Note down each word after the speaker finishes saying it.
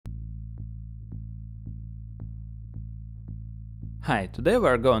Hi, today we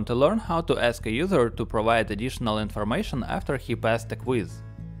are going to learn how to ask a user to provide additional information after he passed a quiz.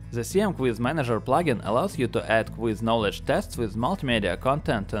 The CM Quiz Manager plugin allows you to add quiz knowledge tests with multimedia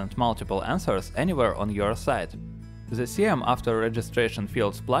content and multiple answers anywhere on your site. The CM After Registration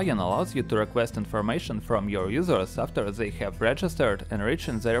Fields plugin allows you to request information from your users after they have registered,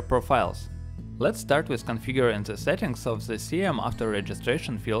 enriching their profiles. Let's start with configuring the settings of the CM After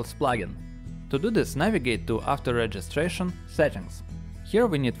Registration Fields plugin. To do this, navigate to After Registration Settings. Here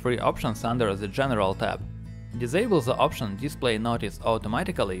we need three options under the General tab. Disable the option Display Notice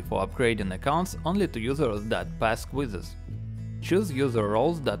automatically for upgrading accounts only to users that pass quizzes. Choose user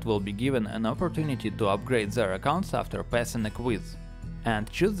roles that will be given an opportunity to upgrade their accounts after passing a quiz. And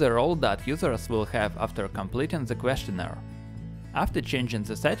choose the role that users will have after completing the questionnaire. After changing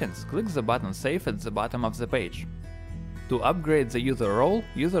the settings, click the button Save at the bottom of the page. To upgrade the user role,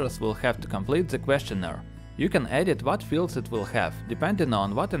 users will have to complete the questionnaire. You can edit what fields it will have, depending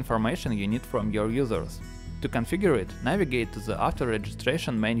on what information you need from your users. To configure it, navigate to the After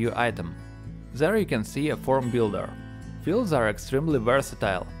Registration menu item. There you can see a form builder. Fields are extremely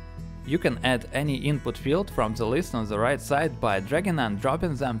versatile. You can add any input field from the list on the right side by dragging and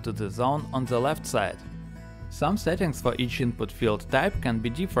dropping them to the zone on the left side. Some settings for each input field type can be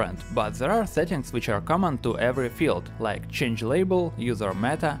different, but there are settings which are common to every field, like change label, user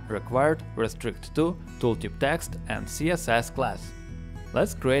meta, required, restrict to, tooltip text, and CSS class.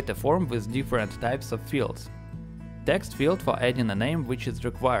 Let's create a form with different types of fields. Text field for adding a name which is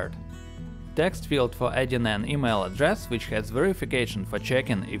required. Text field for adding an email address which has verification for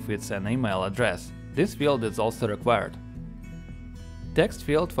checking if it's an email address. This field is also required. Text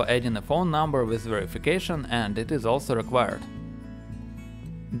field for adding a phone number with verification, and it is also required.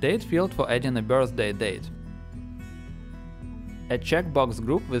 Date field for adding a birthday date. A checkbox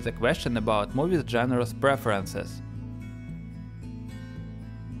group with a question about movies genres preferences.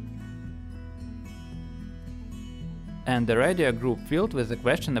 And a radio group field with a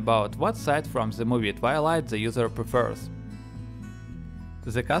question about what side from the movie Twilight the user prefers.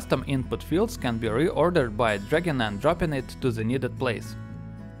 The custom input fields can be reordered by dragging and dropping it to the needed place.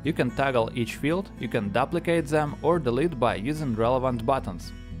 You can toggle each field, you can duplicate them or delete by using relevant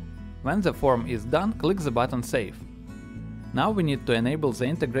buttons. When the form is done, click the button Save. Now we need to enable the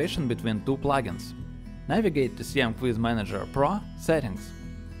integration between two plugins. Navigate to CM Quiz Manager Pro Settings.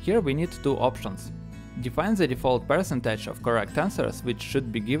 Here we need two options. Define the default percentage of correct answers which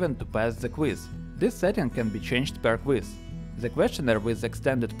should be given to pass the quiz. This setting can be changed per quiz. The questionnaire with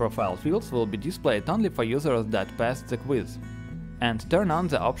extended profile fields will be displayed only for users that passed the quiz. And turn on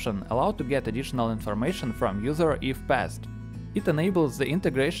the option Allow to get additional information from user if passed. It enables the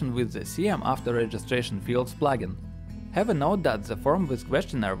integration with the CM After Registration Fields plugin. Have a note that the form with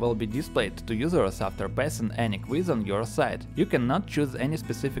questionnaire will be displayed to users after passing any quiz on your site. You cannot choose any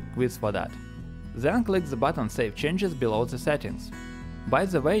specific quiz for that. Then click the button Save Changes below the settings. By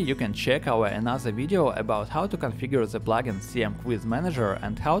the way, you can check our another video about how to configure the plugin CM Quiz Manager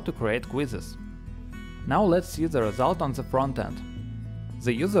and how to create quizzes. Now let's see the result on the front end.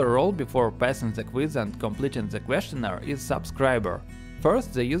 The user role before passing the quiz and completing the questionnaire is subscriber.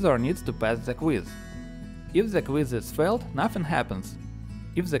 First, the user needs to pass the quiz. If the quiz is failed, nothing happens.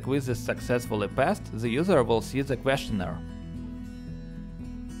 If the quiz is successfully passed, the user will see the questionnaire.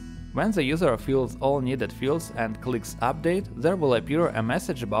 When the user fills all needed fields and clicks Update, there will appear a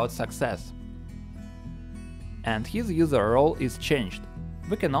message about success. And his user role is changed.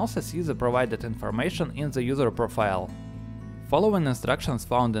 We can also see the provided information in the user profile. Following instructions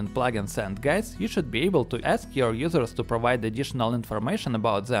found in plugins and guides, you should be able to ask your users to provide additional information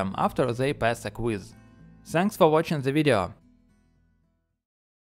about them after they pass a quiz. Thanks for watching the video.